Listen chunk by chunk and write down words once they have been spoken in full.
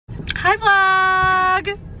Hi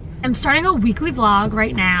vlog! I'm starting a weekly vlog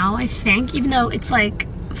right now, I think, even though it's like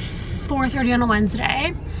 4:30 on a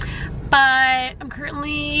Wednesday. But I'm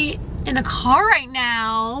currently in a car right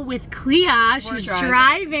now with Clea. She's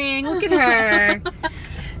driving. Look at her.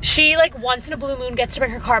 She, like, once in a blue moon gets to bring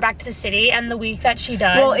her car back to the city, and the week that she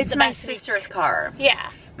does, well, it's my sister's car. Yeah.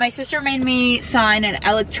 My sister made me sign an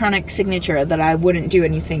electronic signature that I wouldn't do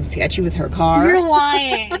anything sketchy with her car. You're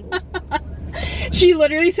lying. She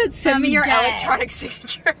literally said, send me your electronic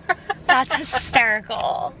signature. That's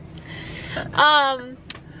hysterical.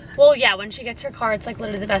 Well, yeah, when she gets her car, it's like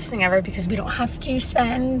literally the best thing ever because we don't have to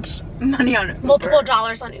spend money on Uber. Multiple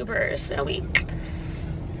dollars on Ubers in a week.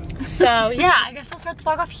 So yeah, I guess I'll start the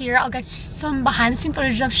vlog off here. I'll get some behind the scenes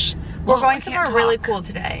footage of we're going somewhere really cool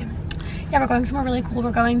today. Yeah, we're going somewhere really cool.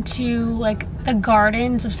 We're going to like the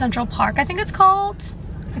gardens of Central Park, I think it's called.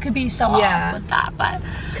 I could be so off with that, but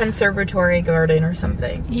conservatory garden or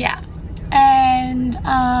something. Yeah. And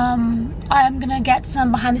I'm gonna get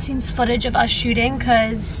some behind the scenes footage of us shooting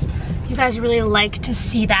because you guys really like to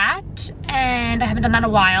see that, and I haven't done that in a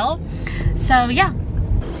while. So yeah.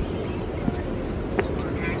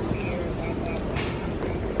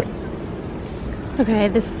 Okay,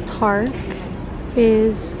 this park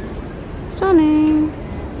is stunning.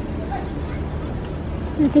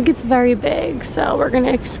 I think it's very big, so we're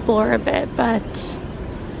gonna explore a bit, but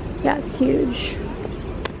yeah, it's huge.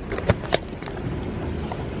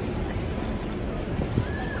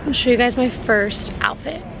 I'll show you guys my first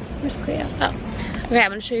outfit. Where's Cleo? Oh, okay,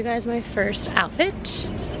 I'm gonna show you guys my first outfit. So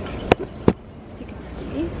you can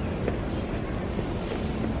see.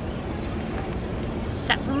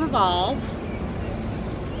 Set from Revolve.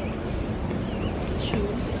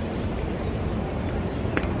 Shoes.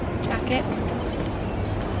 Jacket.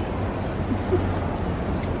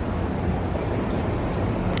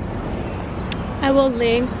 I will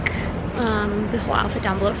link the whole outfit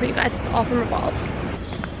down below for you guys. It's all from Revolve.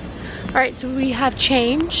 Alright, so we have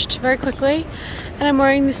changed very quickly, and I'm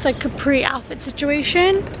wearing this like capri outfit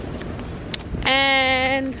situation,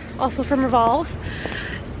 and also from Revolve.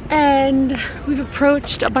 And we've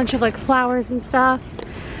approached a bunch of like flowers and stuff.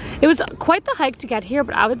 It was quite the hike to get here,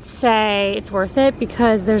 but I would say it's worth it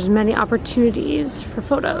because there's many opportunities for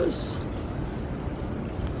photos.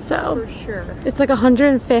 So, for sure. It's like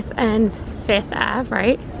 105th and 5th Ave,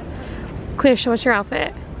 right? Clea, show us your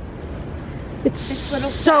outfit. It's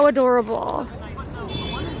so adorable.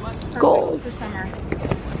 Goals.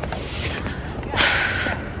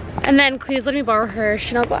 And then Clea's let me borrow her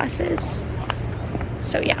Chanel glasses.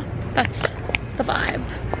 So yeah, that's the vibe.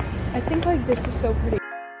 I think like this is so pretty.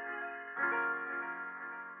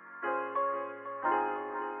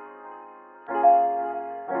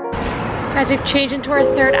 Guys, we've changed into our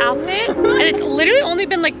third outfit, and it's literally only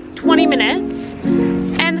been like 20 minutes,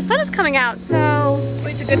 and the sun is coming out, so...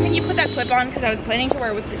 Wait, it's a good thing you put that clip on, because I was planning to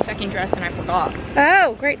wear it with the second dress, and I forgot.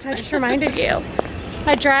 Oh, great, so I just reminded you.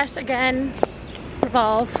 My dress, again,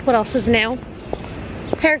 Revolve. What else is new?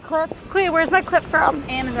 Hair clip. Clea, where's my clip from?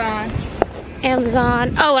 Amazon.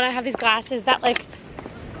 Amazon. Oh, and I have these glasses that like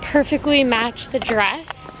perfectly match the dress.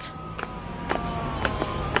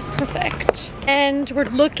 Perfect. And we're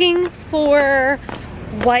looking for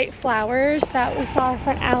white flowers that we saw our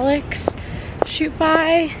friend Alex shoot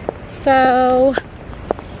by. So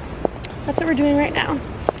that's what we're doing right now.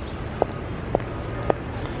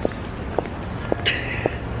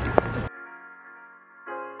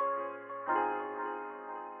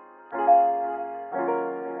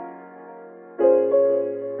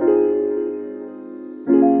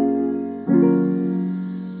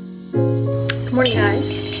 Good morning,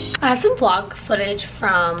 guys. I have some vlog footage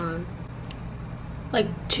from like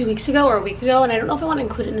 2 weeks ago or a week ago, and I don't know if I want to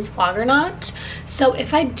include it in this vlog or not. So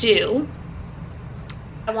if I do,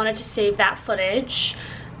 I wanted to save that footage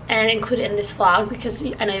and include it in this vlog because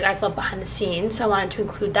I know you guys love behind the scenes, so I wanted to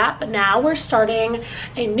include that. But now we're starting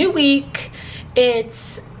a new week.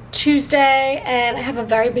 It's Tuesday and I have a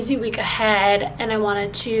very busy week ahead, and I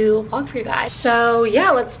wanted to vlog for you guys. So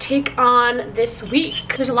yeah, let's take on this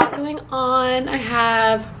week. There's a lot going on.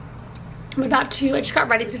 I just got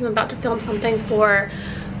ready because I'm about to film something for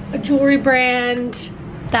a jewelry brand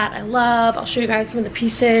that I love. I'll show you guys some of the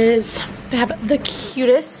pieces. They have the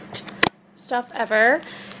cutest stuff ever.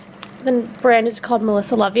 The brand is called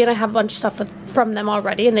Melissa Lovey, and I have a bunch of stuff from them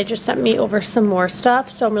already, and they just sent me over some more stuff,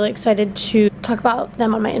 so I'm really excited to talk about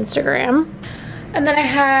them on my Instagram. And then I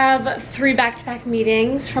have 3 back-to-back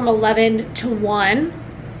meetings from 11 to 1,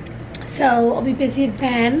 so I'll be busy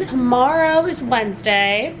then. Tomorrow is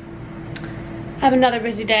Wednesday. I have another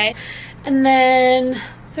busy day, and then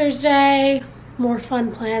Thursday, more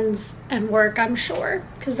fun plans and work, I'm sure,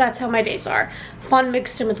 because that's how my days are. Fun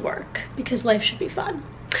mixed in with work, because life should be fun.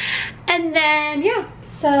 And then, yeah,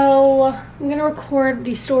 so I'm gonna record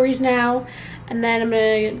these stories now, and then I'm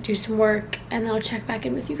gonna do some work, and then I'll check back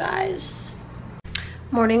in with you guys.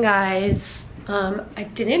 Morning, guys. I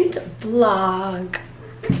didn't vlog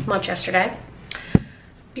much yesterday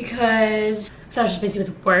because I was just busy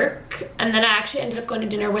with work, and then I actually ended up going to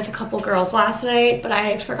dinner with a couple girls last night, but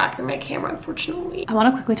I forgot to bring my camera, unfortunately. I want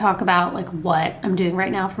to quickly talk about like what I'm doing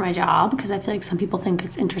right now for my job, because I feel like some people think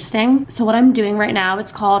it's interesting. So what I'm doing right now,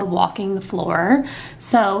 it's called walking the floor.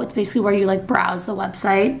 So it's basically where you like browse the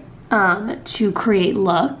website to create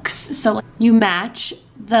looks. So like, you match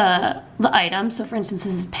the item. So for instance,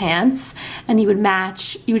 this is pants, and you would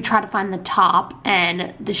try to find the top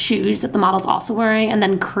and the shoes that the model's also wearing, and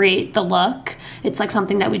then create the look. It's like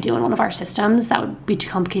something that we do in one of our systems that would be too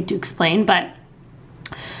complicated to explain. But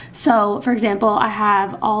so for example, I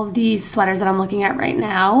have all of these sweaters that I'm looking at right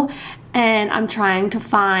now, and I'm trying to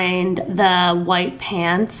find the white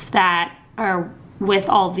pants that are with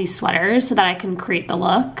all of these sweaters so that I can create the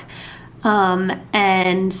look.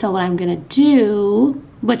 And so what I'm gonna do,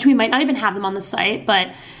 which we might not even have them on the site, but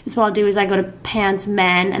is what I'll do is I go to pants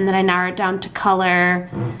men, and then I narrow it down to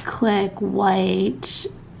color, click white,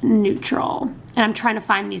 neutral. And I'm trying to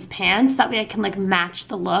find these pants, that way I can like match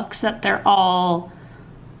the look so that they're all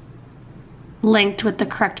linked with the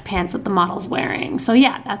correct pants that the model's wearing. So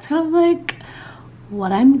yeah, that's kind of like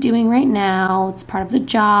what I'm doing right now. It's part of the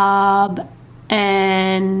job.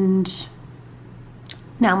 And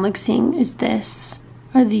now I'm like seeing,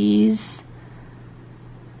 are these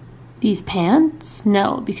pants?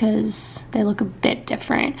 No, because they look a bit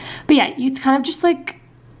different. But yeah, it's kind of just like,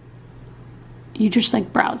 you just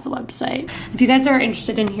like browse the website. If you guys are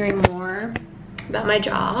interested in hearing more about my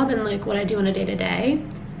job and like what I do on a day-to-day,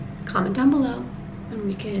 comment down below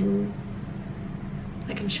and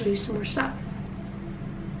I can show you some more stuff.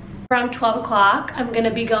 Around 12 o'clock, I'm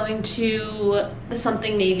gonna be going to the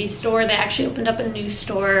Something Navy store. They actually opened up a new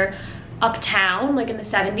store uptown, like in the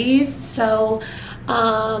 70s. So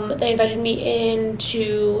they invited me in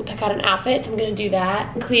to pick out an outfit, so I'm gonna do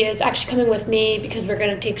that. And Clea's actually coming with me because we're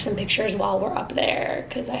gonna take some pictures while we're up there,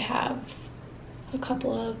 because I have a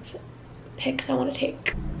couple of pics I wanna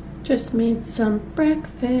take. Just made some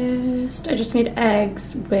breakfast. I just made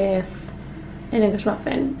eggs with an English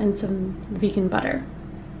muffin and some vegan butter.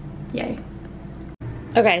 Yay.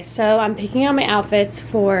 Okay, so I'm picking out my outfits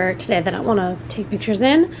for today that I want to take pictures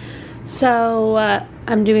in. So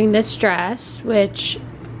I'm doing this dress, which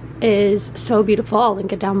is so beautiful. I'll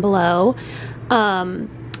link it down below.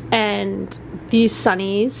 And these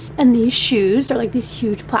sunnies and these shoes, they're like these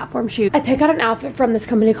huge platform shoes. I pick out an outfit from this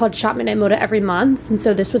company called Shop Midnight Moda every month, and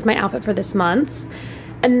so this was my outfit for this month.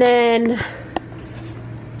 And then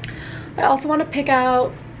I also want to pick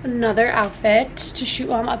out another outfit to shoot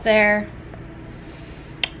while I'm up there,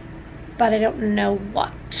 but I don't know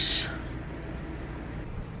what.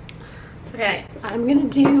 Okay, I'm gonna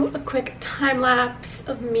do a quick time lapse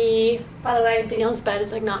of me. By the way, Danielle's bed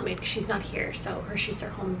is like not made because she's not here, so her sheets are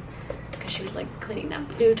home because she was like cleaning them.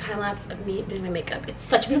 Do time lapse of me doing my makeup. It's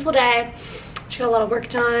such a beautiful day. She got a lot of work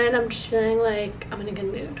done. I'm just feeling like I'm in a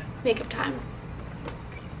good mood. Makeup time.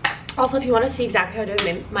 Also, if you want to see exactly how I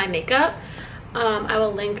do my makeup, I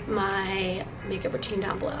will link my makeup routine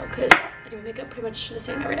down below, because I do my makeup pretty much the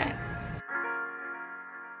same every day.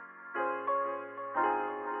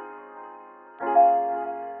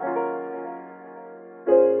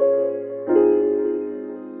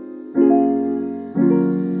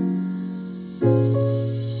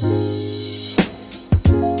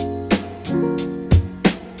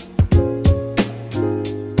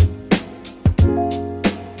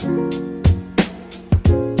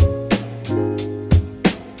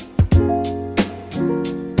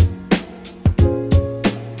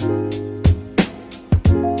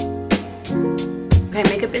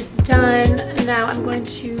 Makeup is done, and now I'm going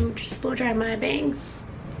to just blow dry my bangs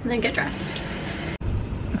and then get dressed.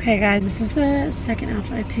 Okay guys, this is the second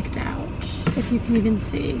outfit I picked out, if you can even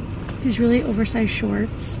see. These really oversized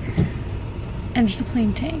shorts and just a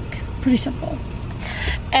plain tank. Pretty simple.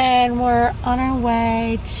 And we're on our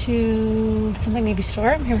way to Something Navy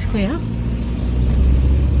store. I'm here with Clea.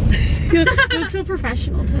 You look so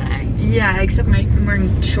professional today. Yeah, except I'm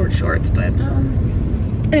wearing short shorts, but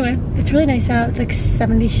anyway, it's really nice out. It's like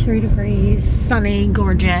 73 degrees, sunny,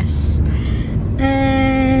 gorgeous.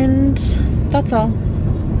 And that's all.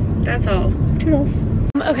 That's all. Toodles.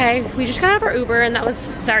 Okay, we just got out of our Uber and that was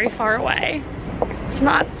very far away. So I'm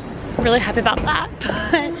not really happy about that.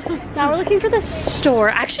 But now we're looking for the store.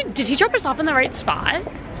 Actually, did he drop us off in the right spot?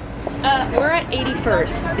 We're at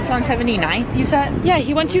 81st. It's on 79th, you said? Yeah,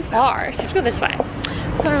 he went too far, so let's go this way.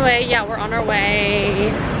 So anyway, yeah, we're on our way,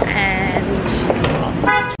 and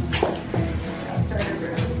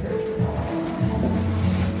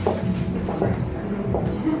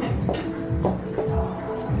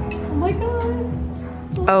oh my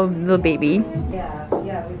god. Oh, the baby. Yeah,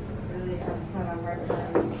 we really have had a hard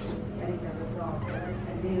time getting the results.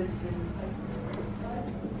 And David's been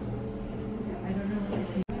I don't know.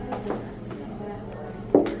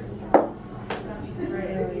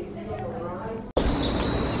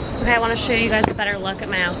 Okay, I want to show you guys a better look at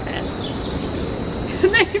my outfit.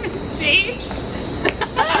 Can I even see?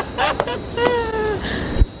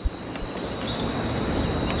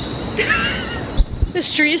 The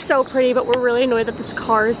street is so pretty, but we're really annoyed that this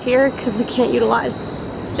car is here because we can't utilize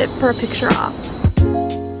it for a picture op.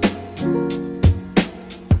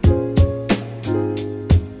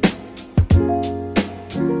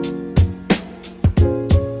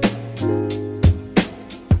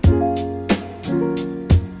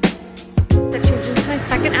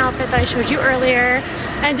 Outfit that I showed you earlier.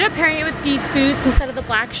 I ended up pairing it with these boots instead of the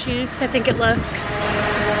black shoes. I think it looks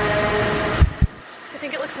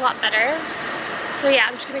a lot better. So yeah,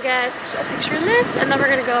 I'm just gonna get a picture in this and then we're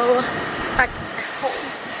gonna go back home.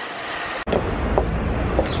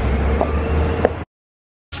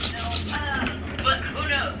 But who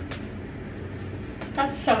knows?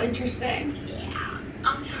 That's so interesting. Yeah.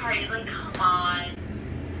 I'm sorry, like, come on.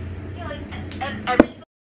 Yeah, like, everything.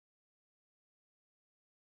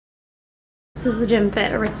 This is the gym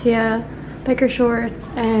fit, Aritzia biker shorts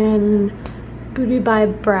and Booty by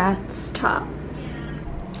Bratz top.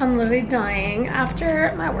 I'm literally dying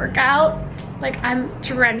after my workout. Like, I'm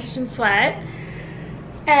drenched in sweat.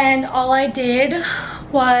 And all I did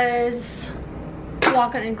was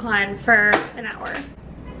walk an incline for an hour,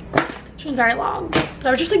 which was very long. But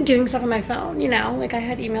I was just like doing stuff on my phone, you know? Like I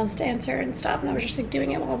had emails to answer and stuff and I was just like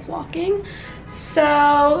doing it while I was walking.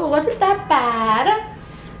 So it wasn't that bad.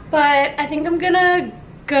 But I think I'm gonna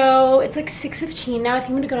go, it's like 6:15 now. I think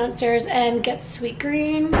I'm gonna go downstairs and get Sweet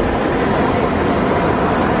Green.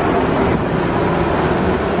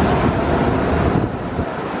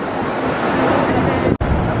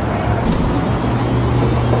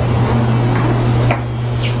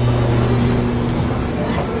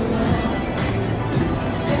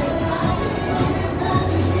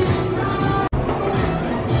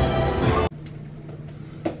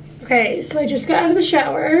 Okay, so I just got out of the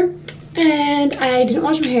shower and I didn't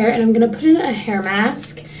wash my hair and I'm gonna put in a hair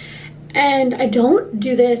mask. And I don't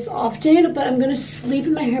do this often, but I'm gonna sleep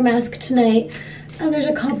in my hair mask tonight. And there's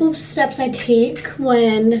a couple of steps I take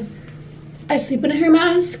when I sleep in a hair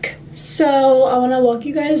mask. So I wanna walk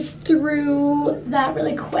you guys through that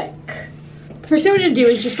really quick. The first thing I'm gonna do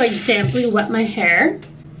is just like damply wet my hair.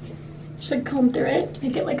 Just like comb through it,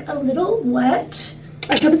 make it like a little wet.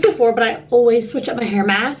 I've tried this before, but I always switch up my hair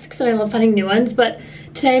masks and I love finding new ones. But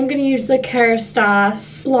today I'm gonna use the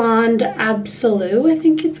Kerastase Blonde Absolute, I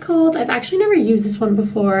think it's called. I've actually never used this one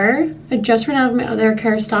before. I just ran out of my other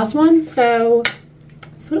Kerastase one, so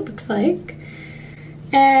this is what it looks like.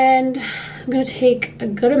 And I'm gonna take a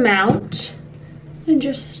good amount and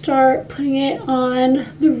just start putting it on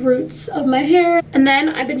the roots of my hair. And then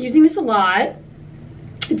I've been using this a lot.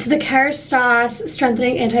 It's the Kerastase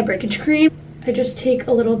Strengthening Anti-Breakage Cream. I just take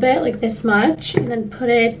a little bit, like this much, and then put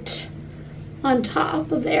it on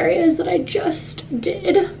top of the areas that I just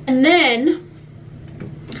did. And then,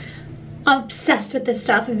 I'm obsessed with this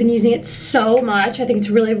stuff. I've been using it so much. I think it's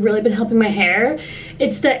really, really been helping my hair.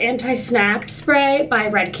 It's the Anti-Snap Spray by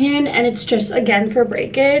Redken, and it's just, again, for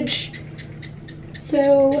breakage.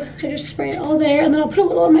 So, I just spray it all there, and then I'll put a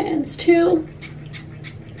little on my ends, too.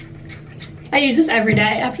 I use this every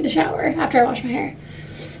day after the shower, after I wash my hair.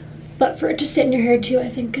 But for it to sit in your hair too, I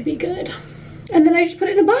think could be good. And then I just put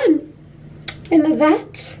it in a bun. And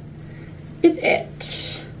that is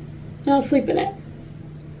it. And I'll sleep in it.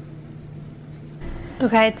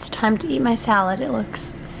 Okay, it's time to eat my salad. It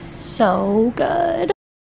looks so good.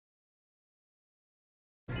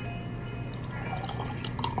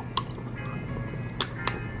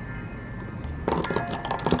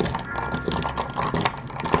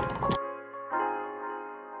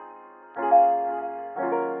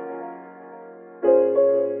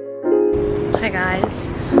 Hi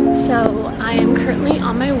guys, so I am currently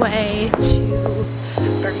on my way to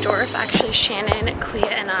Bergdorf. Actually, Shannon, Clea,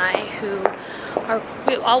 and I,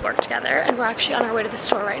 we all work together, and we're actually on our way to the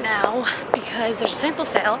store right now because there's a sample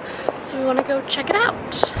sale, so we want to go check it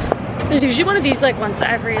out. There's usually one of these like once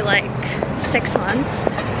every like 6 months,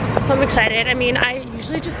 so I'm excited. I mean, I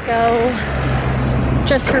usually just go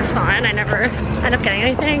just for fun. I never end up getting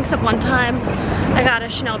anything, except one time I got a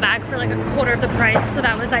Chanel bag for like a quarter of the price, so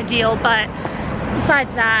that was ideal. But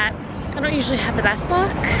besides that, I don't usually have the best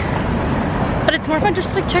luck. But it's more fun just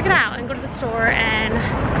to like check it out and go to the store and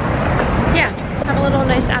yeah, have a little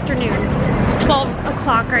nice afternoon. It's 12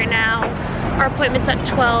 o'clock right now. Our appointment's at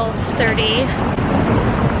 12:30.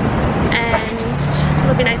 And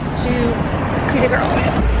it'll be nice to see the girls.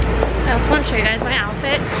 I also want to show you guys my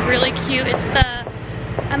outfit. It's really cute. It's the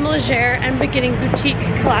Emma Legere and Beginning Boutique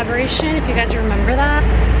collaboration, if you guys remember that.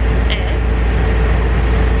 This is it.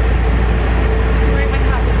 I'm wearing my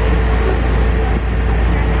cowboy boots.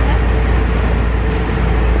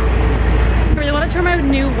 I really wanted to wear my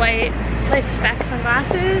new white lace spec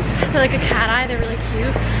sunglasses. They're like a cat eye. They're really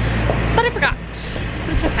cute. But I forgot.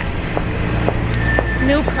 But it's okay.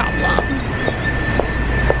 No problem.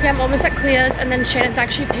 So yeah, I'm almost at Clea's, and then Shannon's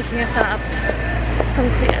actually picking us up from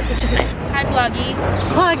Clea's, which is nice. Hi, Vloggy.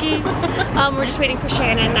 Vloggy. We're just waiting for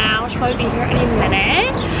Shannon now. She'll probably be here any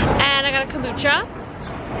minute. And I got a kombucha.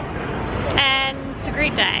 And it's a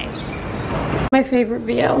great day. My favorite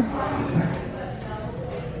view.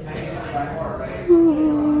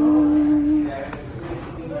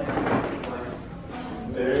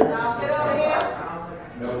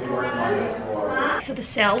 So the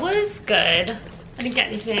sale was good. I didn't get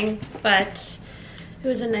anything, but it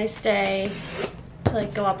was a nice day to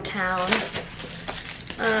like go uptown.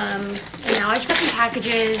 And now I just got some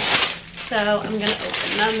packages, so I'm gonna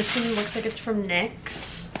open them. This one looks like it's from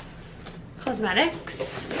NYX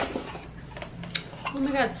Cosmetics. Oh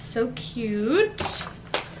my god, so cute.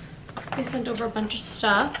 They sent over a bunch of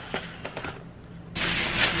stuff.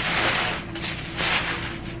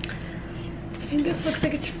 I think this looks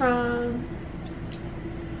like it's from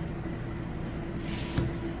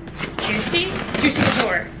Juicy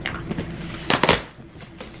Couture, yeah.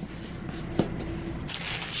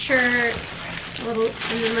 Shirt, a little,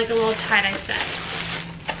 and then like a little tie-dye set.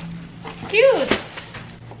 Cute.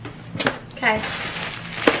 Okay,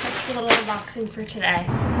 that's the little unboxing for today.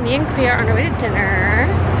 Me and Clea are on our way to dinner.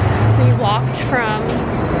 We walked from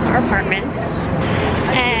our apartments,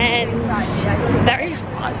 and it's very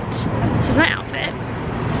hot. This is my outfit.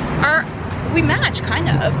 We match, kind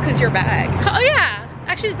of, because your bag. Oh yeah.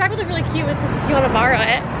 Actually, this bag would look really cute with this if you want to borrow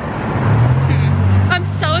it. I'm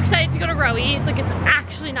so excited to go to Roey's. Like, it's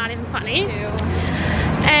actually not even funny.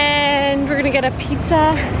 And we're gonna get a pizza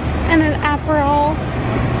and an Aperol.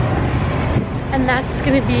 And that's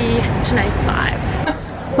gonna be tonight's vibe.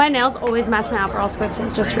 My nails always match my Aperol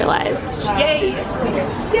spritzes, just realized. Yay!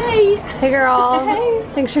 Yay! Hey girl. Hey.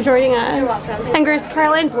 Thanks for joining us. You're welcome. And Grace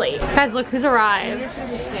Caroline's late. Guys, look who's arrived.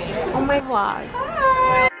 On my vlog.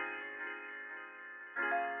 Hi.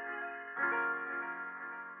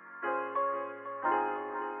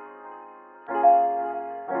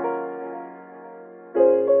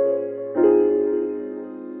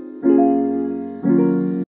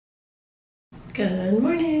 Good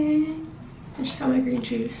morning. I just got my green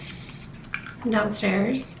juice. I'm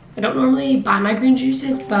downstairs. I don't normally buy my green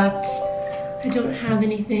juices, but I don't have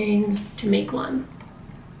anything to make one.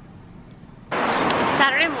 It's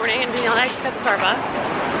Saturday morning and Danielle and I just got Starbucks.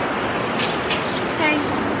 Hey.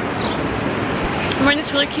 I'm wearing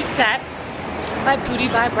this really cute set by Booty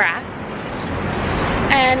by Bratz.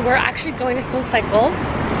 And we're actually going to SoulCycle.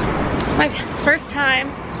 It's my first time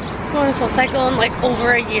going to SoulCycle in like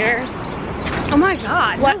over a year. Oh my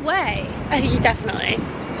god, what? No way. Definitely.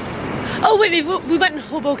 Oh wait, we went in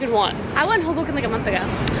Hoboken once. I went in Hoboken like a month ago.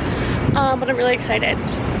 But I'm really excited.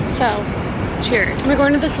 So, cheers. We're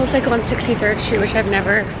going to the SoulCycle on 63rd Street, which I've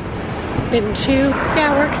never been to.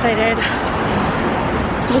 Yeah, we're excited.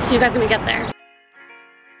 We'll see you guys when we get there.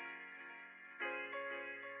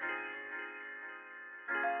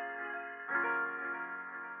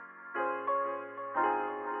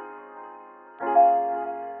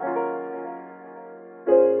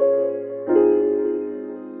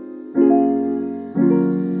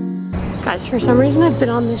 Guys, for some reason I've been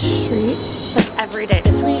on this street like every day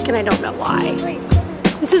this week and I don't know why.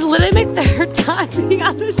 This is literally my third time being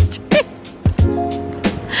on the street.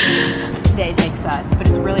 Today makes us, but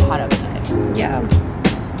it's really hot outside. Yeah.